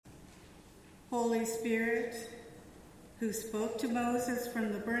Holy Spirit, who spoke to Moses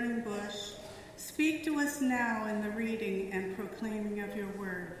from the burning bush, speak to us now in the reading and proclaiming of your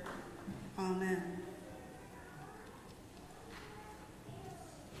word. Amen.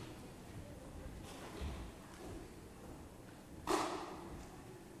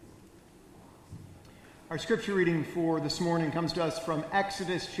 Our scripture reading for this morning comes to us from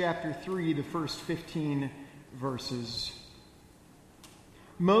Exodus chapter 3, the first 15 verses.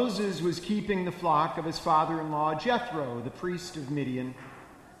 Moses was keeping the flock of his father-in-law Jethro, the priest of Midian.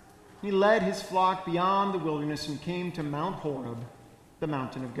 He led his flock beyond the wilderness and came to Mount Horeb, the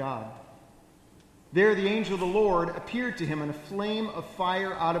mountain of God. There the angel of the Lord appeared to him in a flame of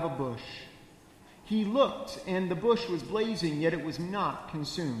fire out of a bush. He looked, and the bush was blazing, yet it was not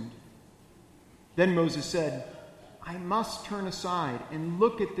consumed. Then Moses said, I must turn aside and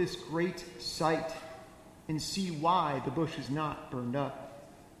look at this great sight and see why the bush is not burned up.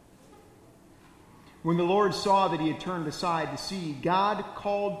 When the Lord saw that he had turned aside to see, God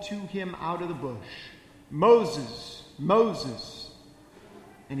called to him out of the bush, Moses, Moses.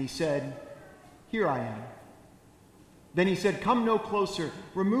 And he said, Here I am. Then he said, Come no closer.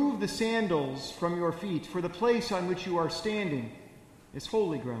 Remove the sandals from your feet, for the place on which you are standing is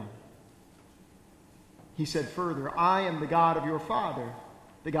holy ground. He said further, I am the God of your father,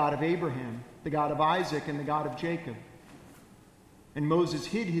 the God of Abraham, the God of Isaac, and the God of Jacob. And Moses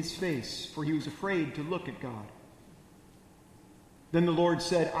hid his face, for he was afraid to look at God. Then the Lord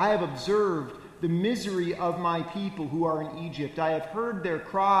said, I have observed the misery of my people who are in Egypt. I have heard their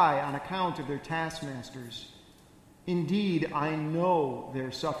cry on account of their taskmasters. Indeed, I know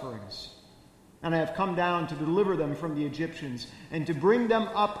their sufferings. And I have come down to deliver them from the Egyptians, and to bring them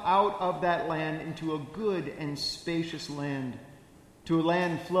up out of that land into a good and spacious land, to a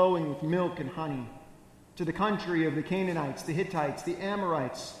land flowing with milk and honey, to the country of the Canaanites, the Hittites, the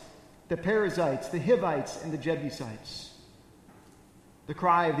Amorites, the Perizzites, the Hivites, and the Jebusites. The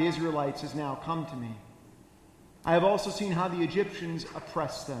cry of the Israelites has now come to me. I have also seen how the Egyptians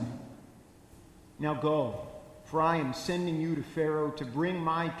oppress them. Now go. For I am sending you to Pharaoh to bring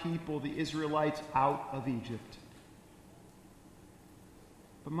my people, the Israelites, out of Egypt.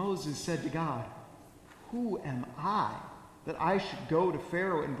 But Moses said to God, Who am I that I should go to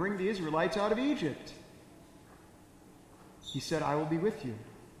Pharaoh and bring the Israelites out of Egypt? He said, I will be with you.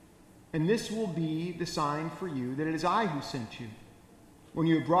 And this will be the sign for you that it is I who sent you. When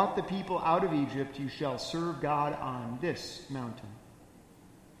you have brought the people out of Egypt, you shall serve God on this mountain.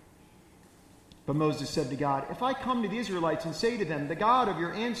 But Moses said to God, If I come to the Israelites and say to them, The God of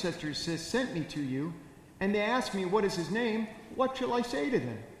your ancestors has sent me to you, and they ask me, What is his name? What shall I say to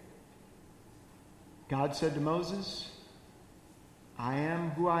them? God said to Moses, I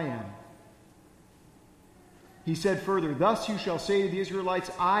am who I am. He said further, Thus you shall say to the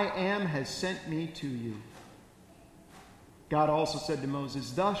Israelites, I am has sent me to you. God also said to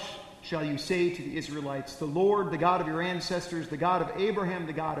Moses, Thus shall you say to the Israelites, The Lord, the God of your ancestors, the God of Abraham,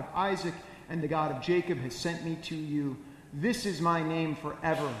 the God of Isaac, and the God of Jacob has sent me to you. This is my name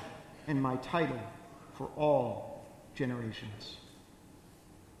forever, and my title for all generations.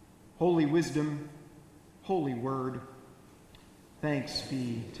 Holy wisdom, holy word, thanks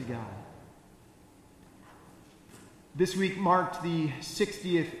be to God. This week marked the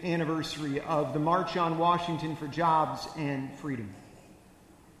 60th anniversary of the March on Washington for Jobs and Freedom.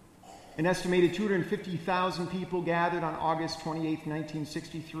 An estimated 250,000 people gathered on August 28,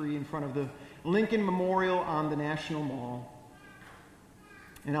 1963, in front of the Lincoln Memorial on the National Mall.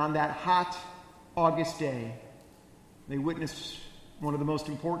 And on that hot August day, they witnessed one of the most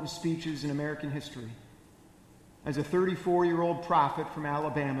important speeches in American history, as a 34-year-old prophet from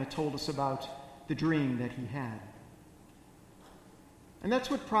Alabama told us about the dream that he had. And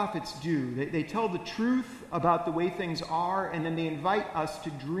that's what prophets do. They tell the truth about the way things are, and then they invite us to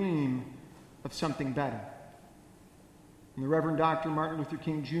dream of something better. And the Reverend Dr. Martin Luther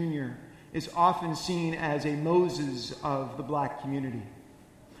King Jr. is often seen as a Moses of the black community,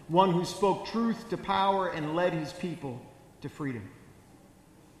 one who spoke truth to power and led his people to freedom.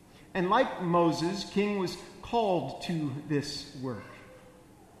 And like Moses, King was called to this work.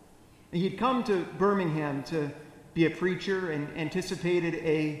 He had come to Birmingham to be a preacher and anticipated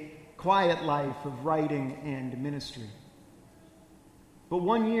a quiet life of writing and ministry. But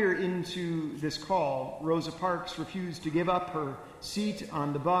 1 year into this call, Rosa Parks refused to give up her seat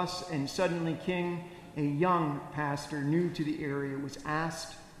on the bus, and suddenly King, a young pastor new to the area, was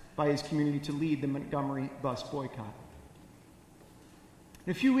asked by his community to lead the Montgomery bus boycott.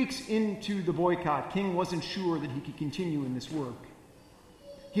 A few weeks into the boycott, King wasn't sure that he could continue in this work.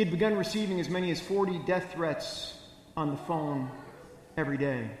 He had begun receiving as many as 40 death threats on the phone every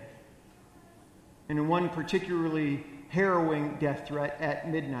day. And in one particularly harrowing death threat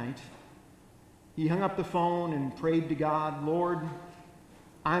at midnight, he hung up the phone and prayed to God, Lord,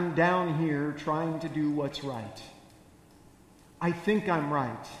 I'm down here trying to do what's right. I think I'm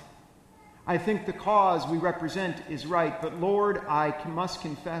right. I think the cause we represent is right, but Lord, I must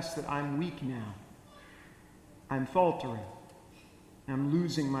confess that I'm weak now. I'm faltering. I'm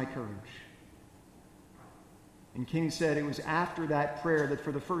losing my courage. And King said it was after that prayer that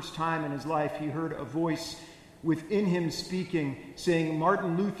for the first time in his life he heard a voice within him speaking, saying,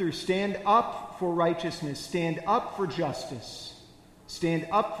 Martin Luther, stand up for righteousness, stand up for justice, stand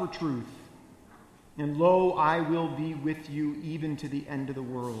up for truth, and lo, I will be with you even to the end of the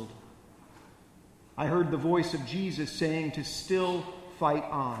world. I heard the voice of Jesus saying to still fight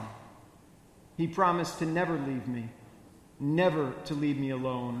on. He promised to never leave me, never to leave me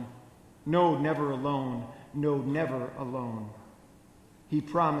alone. No, never alone. No, never alone. He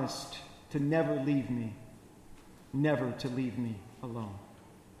promised to never leave me, never to leave me alone.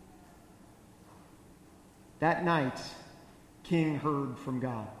 That night, King heard from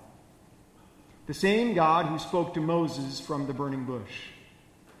God. The same God who spoke to Moses from the burning bush.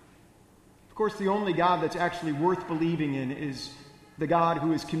 Of course, the only God that's actually worth believing in is the God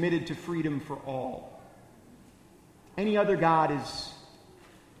who is committed to freedom for all. Any other God is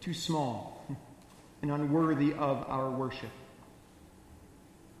too small and unworthy of our worship.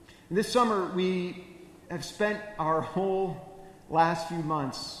 This summer, we have spent our whole last few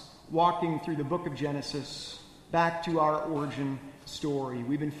months walking through the book of Genesis back to our origin story.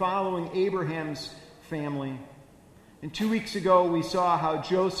 We've been following Abraham's family. And 2 weeks ago, we saw how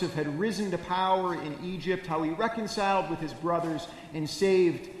Joseph had risen to power in Egypt, how he reconciled with his brothers and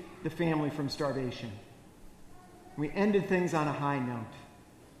saved the family from starvation. We ended things on a high note.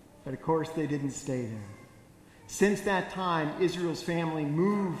 But of course, they didn't stay there. Since that time, Israel's family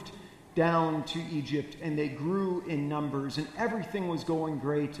moved down to Egypt, and they grew in numbers, and everything was going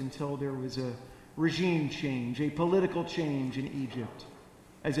great until there was a regime change, a political change in Egypt,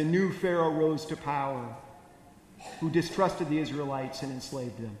 as a new Pharaoh rose to power, who distrusted the Israelites and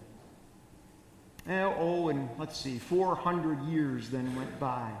enslaved them. And let's see, 400 years then went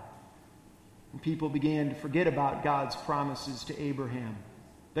by, and people began to forget about God's promises to Abraham,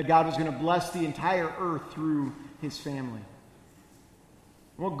 that God was going to bless the entire earth through his family.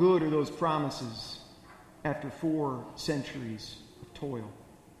 What good are those promises after 4 centuries of toil?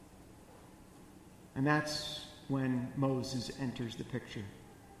 And that's when Moses enters the picture.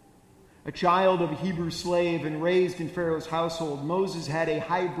 A child of a Hebrew slave and raised in Pharaoh's household, Moses had a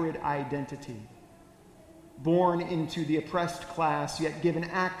hybrid identity. Born into the oppressed class, yet given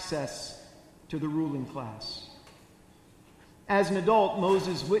access to the ruling class. As an adult,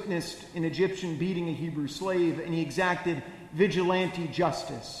 Moses witnessed an Egyptian beating a Hebrew slave, and he exacted vigilante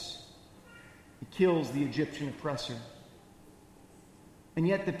justice. He kills the Egyptian oppressor. And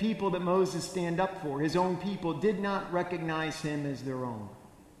yet the people that Moses stand up for, his own people, did not recognize him as their own.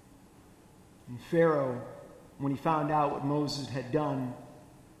 And Pharaoh, when he found out what Moses had done,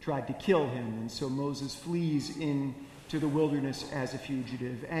 tried to kill him. And so Moses flees into the wilderness as a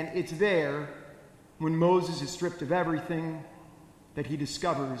fugitive. And it's there, when Moses is stripped of everything, that he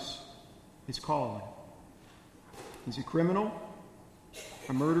discovers his calling. He's a criminal,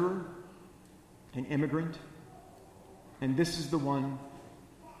 a murderer, an immigrant, and this is the one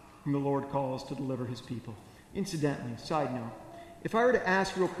whom the Lord calls to deliver his people. Incidentally, side note, if I were to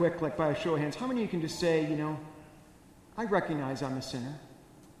ask real quick, like by a show of hands, how many of you can just say, I recognize I'm a sinner?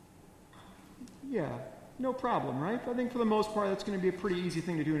 Yeah, no problem, right? I think for the most part, that's going to be a pretty easy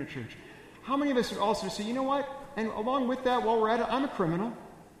thing to do in a church. How many of us would also say, you know what? And along with that, while we're at it, I'm a criminal.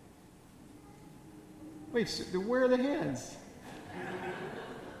 Wait, so where are the hands?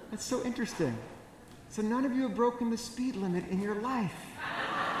 That's so interesting. So none of you have broken the speed limit in your life.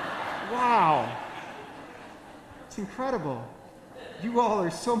 Wow. It's incredible. You all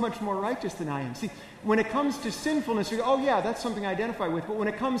are so much more righteous than I am. See, when it comes to sinfulness, you go, oh yeah, that's something I identify with. But when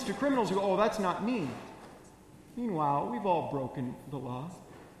it comes to criminals, you go, oh, that's not me. Meanwhile, we've all broken the law.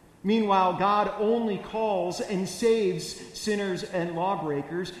 Meanwhile, God only calls and saves sinners and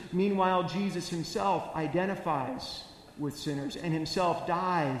lawbreakers. Meanwhile, Jesus himself identifies with sinners and himself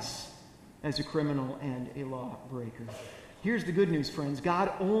dies as a criminal and a lawbreaker. Here's the good news, friends.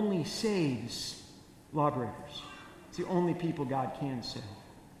 God only saves lawbreakers. It's the only people God can save.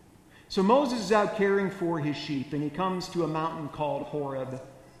 So Moses is out caring for his sheep, and he comes to a mountain called Horeb,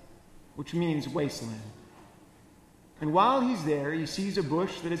 which means wasteland. And while he's there, he sees a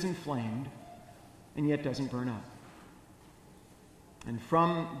bush that is inflamed and yet doesn't burn up. And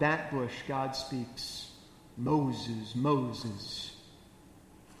from that bush, God speaks, Moses, Moses.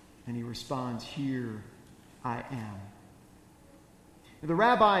 And he responds, "Here I am." The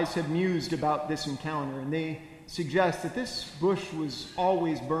rabbis have mused about this encounter, and they suggest that this bush was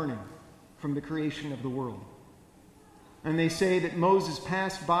always burning from the creation of the world. And they say that Moses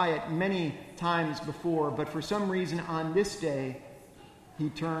passed by it many times before, but for some reason on this day, he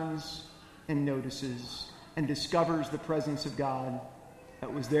turns and notices and discovers the presence of God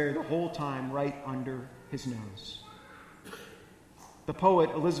that was there the whole time right under his nose. The poet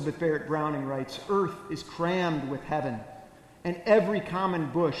Elizabeth Barrett Browning writes, "Earth is crammed with heaven, and every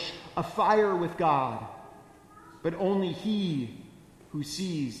common bush afire with God, but only he who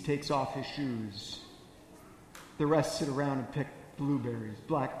sees takes off his shoes. The rest sit around and pick blueberries,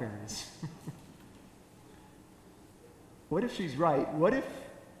 blackberries." What if she's right? What if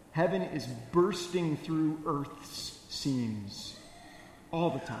heaven is bursting through Earth's seams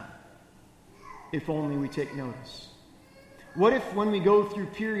all the time? If only we take notice. What if when we go through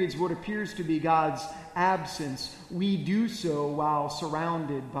periods what appears to be God's absence, we do so while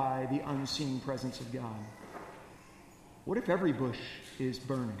surrounded by the unseen presence of God? What if every bush is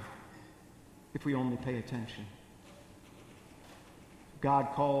burning, if we only pay attention? God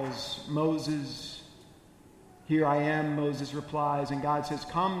calls Moses. "Here I am," Moses replies, and God says,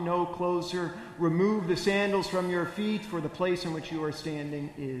 "Come no closer, remove the sandals from your feet, for the place in which you are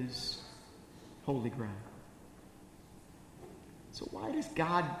standing is holy ground." So why does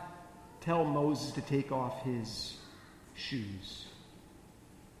God tell Moses to take off his shoes?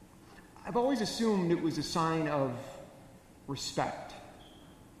 I've always assumed it was a sign of respect.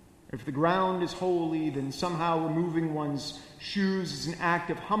 If the ground is holy, then somehow removing one's shoes is an act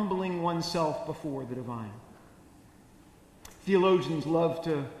of humbling oneself before the divine. Theologians love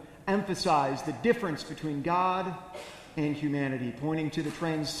to emphasize the difference between God and humanity, pointing to the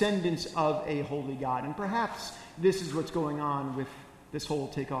transcendence of a holy God. And perhaps this is what's going on with this whole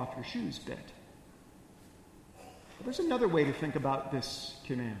take off your shoes bit. But there's another way to think about this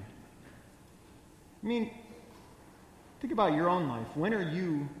command. I mean, think about your own life. When are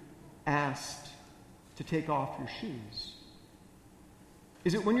you asked to take off your shoes?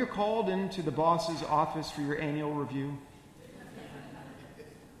 Is it when you're called into the boss's office for your annual review?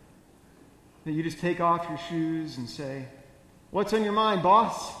 That you just take off your shoes and say, "What's on your mind,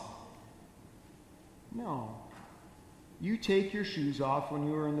 boss?" No. You take your shoes off when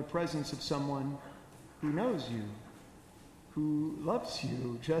you are in the presence of someone who knows you, who loves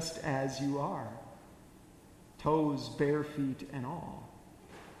you just as you are, toes, bare feet, and all.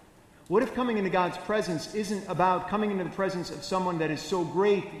 What if coming into God's presence isn't about coming into the presence of someone that is so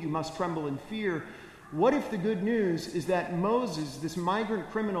great that you must tremble in fear? What if the good news is that Moses, this migrant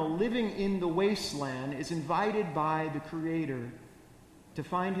criminal living in the wasteland, is invited by the Creator to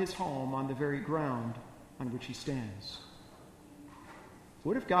find his home on the very ground on which he stands?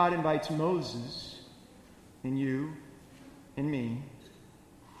 What if God invites Moses and you and me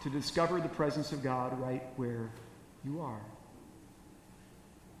to discover the presence of God right where you are?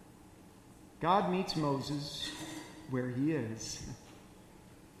 God meets Moses where he is.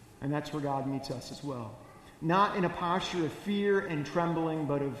 And that's where God meets us as well. Not in a posture of fear and trembling,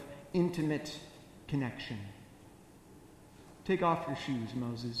 but of intimate connection. Take off your shoes,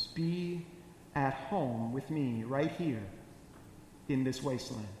 Moses. Be at home with me right here in this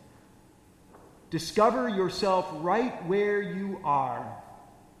wasteland. Discover yourself right where you are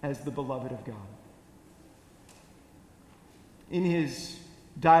as the beloved of God. In his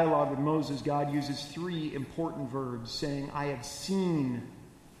dialogue with Moses, God uses three important verbs, saying, "I have seen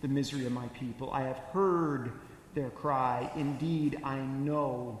the misery of my people. I have heard their cry. Indeed, I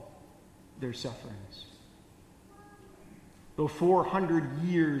know their sufferings." Though 400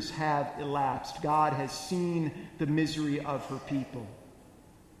 years have elapsed, God has seen the misery of her people,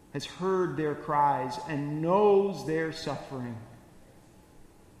 has heard their cries, and knows their suffering,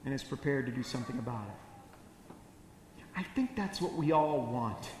 and is prepared to do something about it. I think that's what we all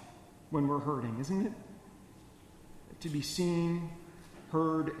want when we're hurting, isn't it? To be seen,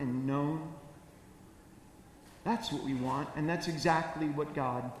 heard, and known. That's what we want, and that's exactly what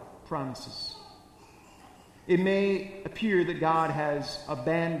God promises. It may appear that God has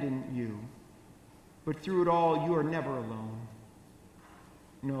abandoned you, but through it all, you are never alone.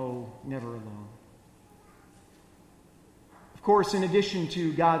 No, never alone. Of course, in addition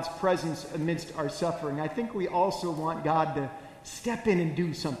to God's presence amidst our suffering, I think we also want God to step in and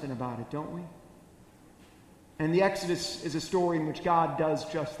do something about it, don't we? And the Exodus is a story in which God does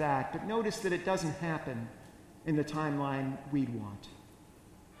just that. But notice that it doesn't happen in the timeline we'd want.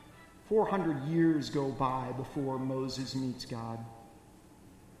 400 years go by before Moses meets God.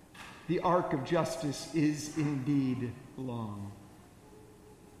 The arc of justice is indeed long.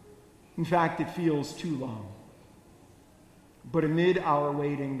 In fact, it feels too long. But amid our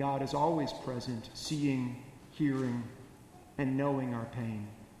waiting, God is always present, seeing, hearing, and knowing our pain.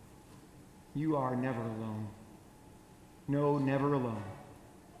 You are never alone. No, never alone.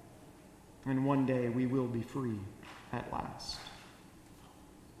 And one day we will be free at last.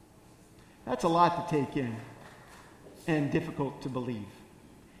 That's a lot to take in and difficult to believe.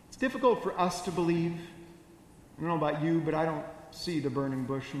 It's difficult for us to believe. I don't know about you, but I don't see the burning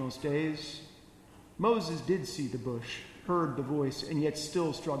bush most days. Moses did see the bush, heard the voice, and yet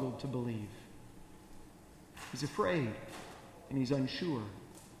still struggled to believe. He's afraid and he's unsure,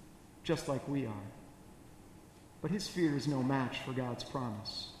 just like we are. But his fear is no match for God's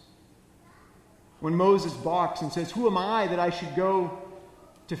promise. When Moses balks and says, "Who am I that I should go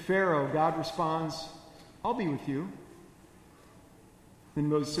to Pharaoh?" God responds, "I'll be with you." Then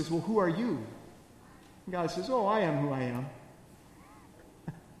Moses says, "Well, who are you?" And God says, "Oh, I am who I am."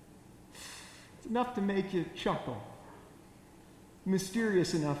 It's enough to make you chuckle.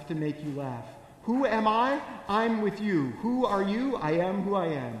 Mysterious enough to make you laugh. Who am I? I'm with you. Who are you? I am who I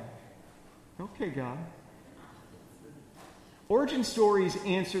am. Okay, God. Origin stories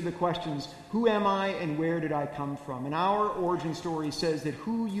answer the questions, who am I and where did I come from? And our origin story says that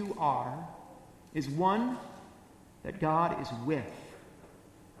who you are is one that God is with.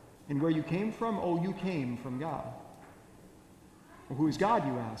 And where you came from? Oh, you came from God. Well, who is God,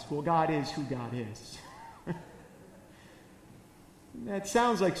 you ask? Well, God is who God is. That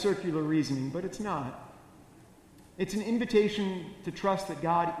sounds like circular reasoning, but it's not. It's an invitation to trust that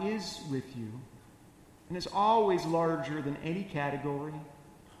God is with you and is always larger than any category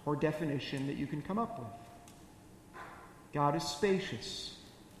or definition that you can come up with. God is spacious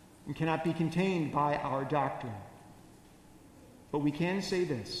and cannot be contained by our doctrine. But we can say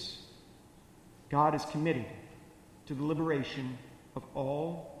this: God is committed to the liberation of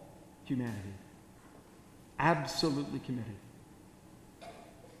all humanity. Absolutely committed.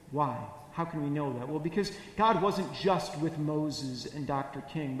 Why? How can we know that? Well, because God wasn't just with Moses and Dr.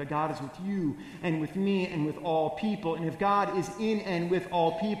 King, but God is with you and with me and with all people. And if God is in and with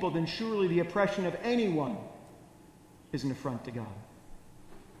all people, then surely the oppression of anyone is an affront to God.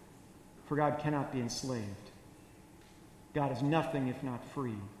 For God cannot be enslaved. God is nothing if not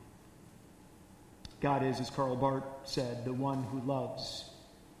free. God is, as Karl Barth said, the one who loves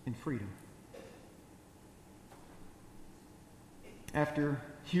in freedom. After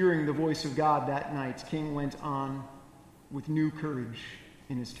hearing the voice of God that night, King went on with new courage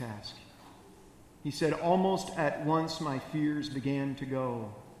in his task. He said, "Almost at once my fears began to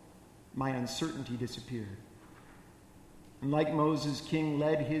go. My uncertainty disappeared. And like Moses, King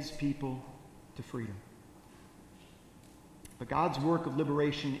led his people to freedom." But God's work of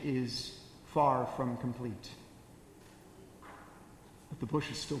liberation is far from complete. But the bush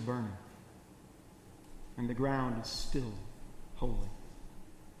is still burning, and the ground is still holy.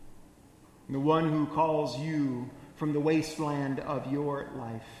 And the one who calls you from the wasteland of your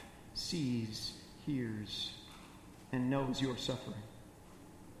life sees, hears, and knows your suffering.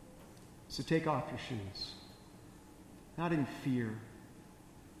 So take off your shoes, not in fear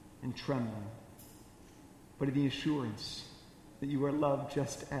and trembling, but in the assurance that you are loved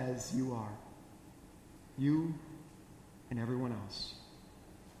just as you are, you and everyone else.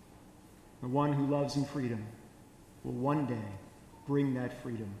 The one who loves in freedom will one day bring that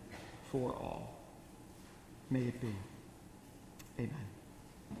freedom for all. May it be. Amen.